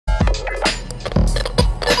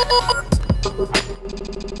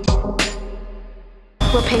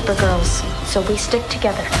We're paper girls, so we stick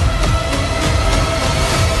together.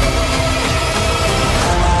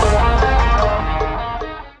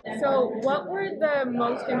 So what were the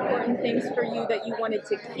most important things for you that you wanted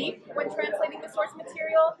to keep when translating the source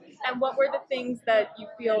material? And what were the things that you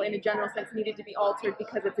feel, in a general sense, needed to be altered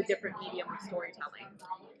because it's a different medium of storytelling?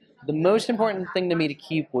 The most important thing to me to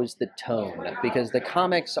keep was the tone, because the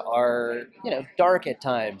comics are, dark at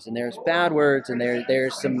times, and there's bad words, and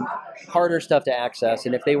there's some harder stuff to access.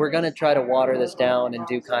 And if they were going to try to water this down and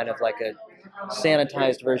do kind of like a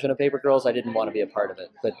sanitized version of Paper Girls, I didn't want to be a part of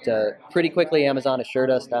it. But pretty quickly, Amazon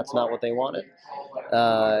assured us that's not what they wanted.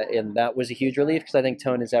 And that was a huge relief, because I think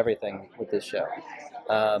tone is everything with this show.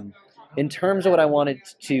 In terms of what I wanted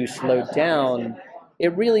to slow down,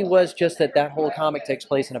 it really was just that whole comic takes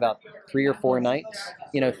place in about 3 or 4 nights.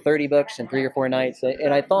 30 books in 3 or 4 nights.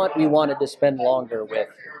 And I thought we wanted to spend longer with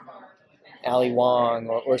Ali Wong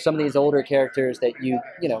or some of these older characters that you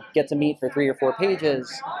get to meet for 3 or 4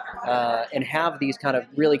 pages and have these kind of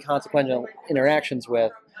really consequential interactions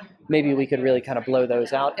with. Maybe we could really kind of blow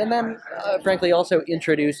those out. And then, frankly, also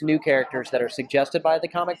introduce new characters that are suggested by the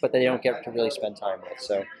comic, but they don't get to really spend time with.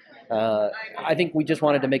 So I think we just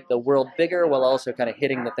wanted to make the world bigger while also kind of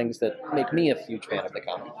hitting the things that make me a huge fan of the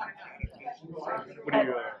comic.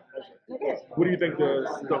 What do you think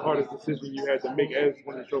the hardest decision you had to make as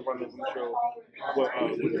one of the showrunners on the show? What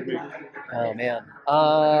did you make? Oh, man.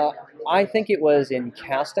 I think it was in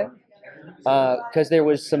casting. Because there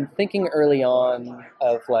was some thinking early on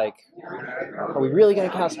of like, are we really going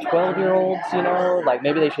to cast 12-year-olds, Like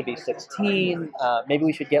maybe they should be 16. Maybe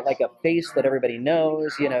we should get like a face that everybody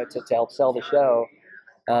knows, to help sell the show.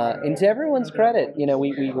 And to everyone's credit,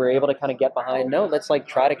 we were able to kind of get behind, no, let's like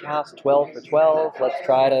try to cast 12 for 12. Let's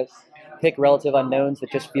try to pick relative unknowns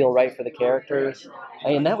that just feel right for the characters.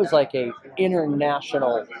 And that was like a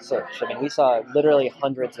international search. I mean, we saw literally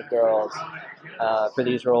hundreds of girls for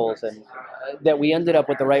these roles, and that we ended up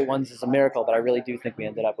with the right ones is a miracle, but I really do think we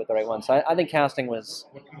ended up with the right ones. So I think casting was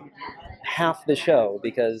half the show,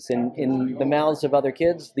 because in the mouths of other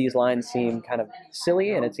kids, these lines seem kind of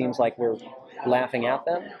silly, and it seems like we're laughing at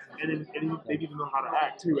them. And they need to know how to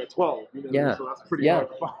act too at 12. Yeah. So that's pretty hard.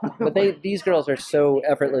 But these girls are so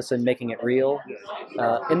effortless in making it real,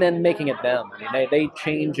 and then making it them. I mean, they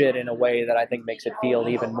change it in a way that I think makes it feel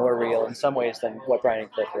even more real in some ways than what Brian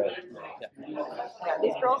and Cliff wrote. Yeah,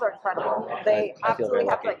 these girls are incredible. They absolutely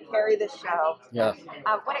have to like carry this show. Yeah.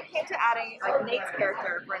 When it came to adding like Nate's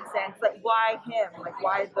character, for instance, like why him? Like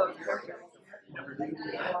why those characters?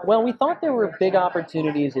 Well, we thought there were big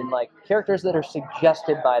opportunities in like characters that are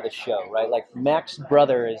suggested by the show, right? Like Mac's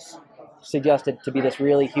brother is suggested to be this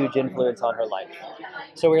really huge influence on her life.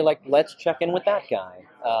 So we were like, let's check in with that guy.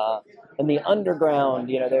 In the underground,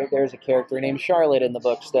 there's a character named Charlotte in the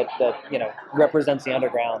books that represents the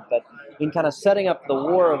underground. But in kind of setting up the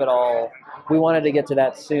war of it all, we wanted to get to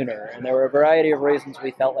that sooner. And there were a variety of reasons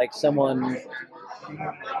we felt like someone,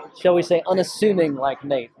 shall we say, unassuming like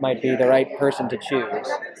Nate might be the right person to choose.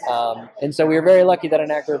 And so we were very lucky that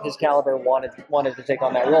an actor of his caliber wanted to take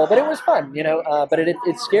on that role. But it was fun, but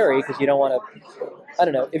it's scary because you don't want to, I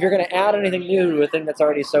don't know, if you're going to add anything new to a thing that's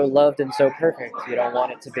already so loved and so perfect, you don't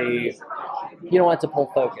want it to pull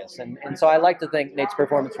focus. And so I like to think Nate's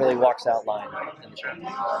performance really walks that line in the show.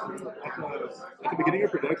 At the beginning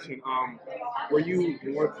of production, were you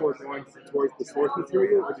more towards the source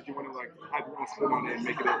material, or did you want to like have your own spin on it and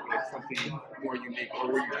make it like something more unique,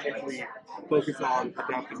 or were you strictly focused on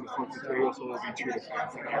adapting the source material so it would be true to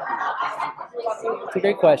fans and actors? It's a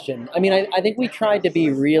great question. I mean, I think we tried to be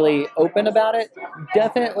really open about it.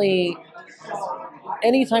 Definitely,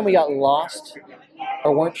 anytime we got lost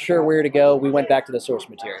or weren't sure where to go, we went back to the source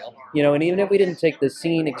material. And even if we didn't take the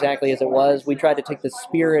scene exactly as it was, we tried to take the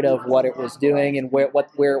spirit of what it was doing and where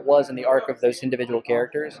it was in the arc of those individual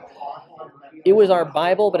characters. It was our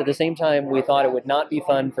Bible, but at the same time, we thought it would not be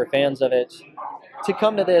fun for fans of it to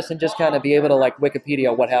come to this and just kind of be able to like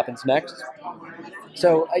Wikipedia what happens next.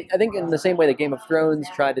 So I think in the same way that Game of Thrones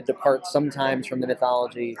tried to depart sometimes from the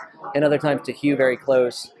mythology and other times to hew very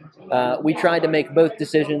close, we tried to make both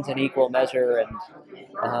decisions in equal measure.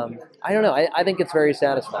 And I don't know, I think it's very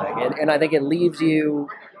satisfying. And I think it leaves you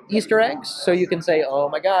Easter eggs, so you can say, oh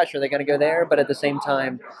my gosh, are they going to go there? But at the same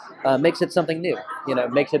time, makes it something new.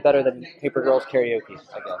 Makes it better than Paper Girls karaoke,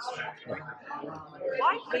 I guess. Yeah.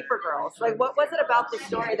 Why Paper Girls? Like, what was it about the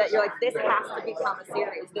story that you're like, this has to become a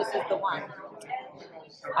series? This is the one.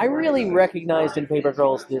 I really recognized in Paper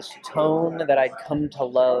Girls this tone that I'd come to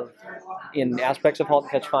love in aspects of *Halt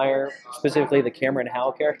and Catch Fire*, specifically the Cameron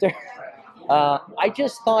Howe character. I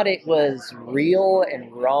just thought it was real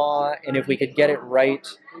and raw, and if we could get it right,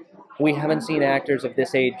 we haven't seen actors of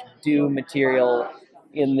this age do material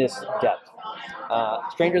in this depth.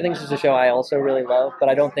 Stranger Things is a show I also really love, but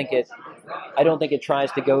I don't think it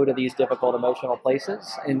tries to go to these difficult emotional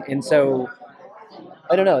places, and so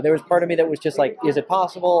I don't know. There was part of me that was just like, is it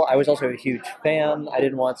possible? I was also a huge fan. I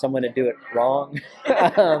didn't want someone to do it wrong.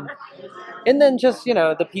 And then just,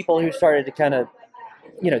 the people who started to kind of,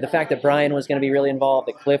 the fact that Brian was going to be really involved,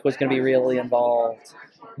 that Cliff was going to be really involved.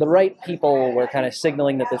 The right people were kind of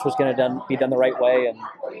signaling that this was going to be done the right way. And,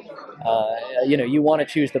 you want to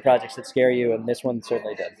choose the projects that scare you, and this one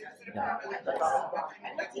certainly did. Yeah.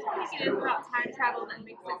 What do you think it is about time travel that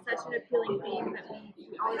makes it such an appealing theme that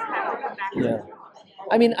we always have to come back to? Yeah.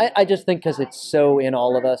 I mean, I just think because it's so in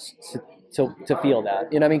all of us to feel that.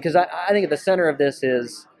 Because I think at the center of this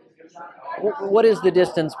is, what is the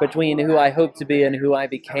distance between who I hope to be and who I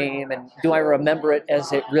became, and do I remember it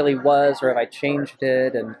as it really was, or have I changed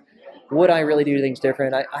it, and would I really do things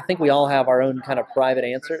different? I think we all have our own kind of private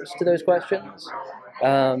answers to those questions,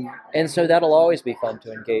 and so that'll always be fun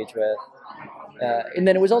to engage with. And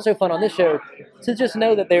then it was also fun on this show to just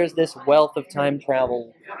know that there's this wealth of time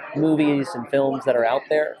travel movies and films that are out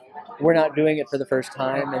there. We're not doing it for the first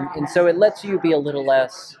time, and so it lets you be a little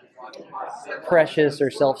less precious or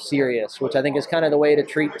self-serious, which I think is kind of the way to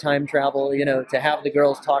treat time travel, to have the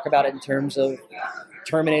girls talk about it in terms of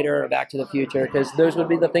Terminator or Back to the Future, because those would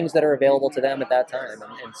be the things that are available to them at that time.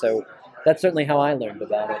 And so that's certainly how I learned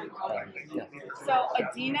about it. Yeah. So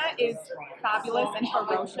Adina is fabulous and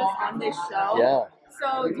ferocious on this show. Yeah.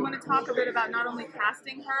 So do you want to talk a bit about not only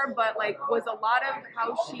casting her, but was a lot of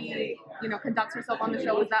how she, conducts herself on the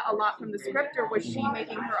show, was that a lot from the script, or was she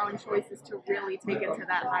making her own choices to really take it to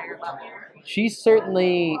that higher level? She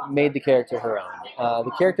certainly made the character her own.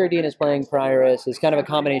 The character Adina is playing, Prioress, is kind of a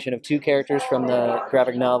combination of two characters from the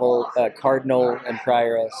graphic novel, Cardinal and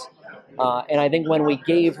Prioress. And I think when we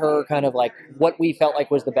gave her kind of like what we felt like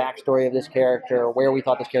was the backstory of this character, where we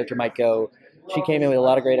thought this character might go, she came in with a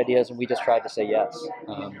lot of great ideas, and we just tried to say yes.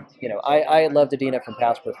 I had loved Adina from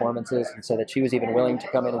past performances, and so that she was even willing to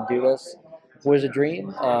come in and do this was a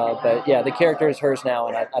dream. But yeah, the character is hers now,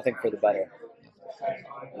 and I think for the better.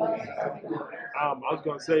 I was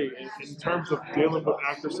going to say, in terms of dealing with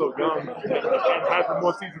actors so young and having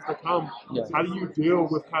more seasons to come, how do you deal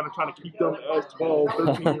with kind of trying to keep them as 12,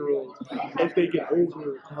 13-year-olds as they get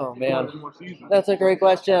older? Oh, man. That's a great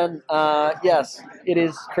question. Yes, it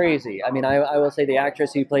is crazy. I mean, I will say the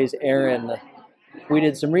actress who plays Erin, we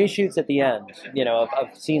did some reshoots at the end, of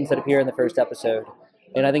scenes that appear in the first episode,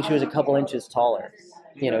 and I think she was a couple inches taller.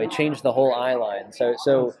 It changed the whole eye line.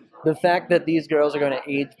 So the fact that these girls are going to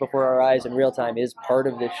age before our eyes in real time is part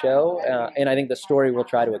of this show, and I think the story will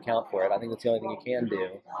try to account for it. I think that's the only thing you can do.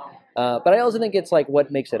 But I also think it's like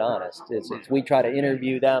what makes it honest. It's we try to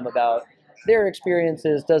interview them about their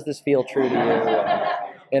experiences. Does this feel true to you?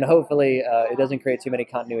 And hopefully it doesn't create too many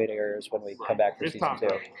continuity errors when we come back for season 2.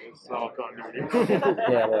 It's all continuity.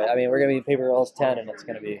 Yeah, but, I mean, we're going to be Paper Girls 10, and they're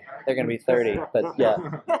going to be 30. But yeah,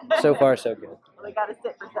 so far so good. Well, they got to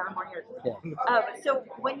sit for 7 more years. Yeah. So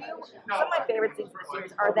some of my favorite scenes in the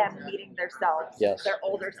series are them meeting their selves, their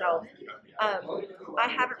older selves. I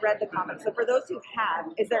haven't read the comics, so for those who have,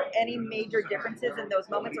 is there any major differences in those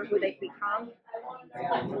moments or who they become?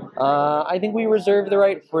 I think we reserve the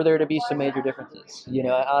right for there to be some major differences.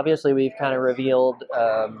 Obviously we've kind of revealed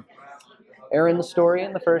Erin's story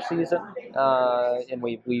in the first season, and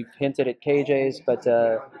we've hinted at KJ's, but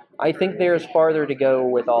I think there's farther to go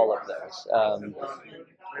with all of those.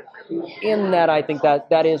 In that, I think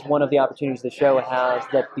that is one of the opportunities the show has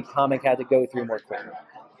that the comic had to go through more quickly.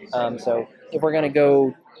 So if we're going to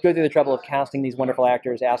go through the trouble of casting these wonderful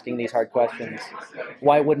actors, asking these hard questions,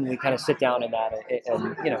 why wouldn't we kind of sit down in that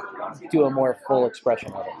and do a more full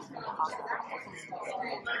expression of it?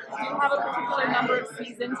 Do you have a particular number of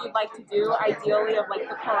seasons you'd like to do, ideally of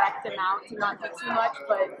the correct amount, to not do too much,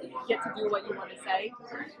 but get to do what you want to say?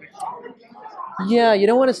 Yeah, you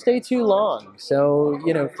don't want to stay too long. So,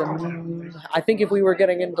 I think if we were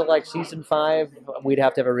getting into season 5, we'd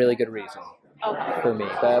have to have a really good reason for me.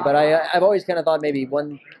 But I've always kind of thought maybe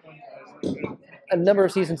a number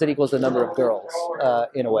of seasons that equals the number of girls,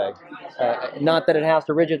 in a way. Not that it has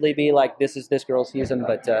to rigidly be this is this girl's season,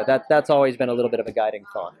 but that's always been a little bit of a guiding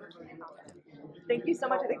thought. Thank you so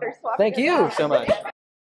much. I think they're swapping. Thank you so much.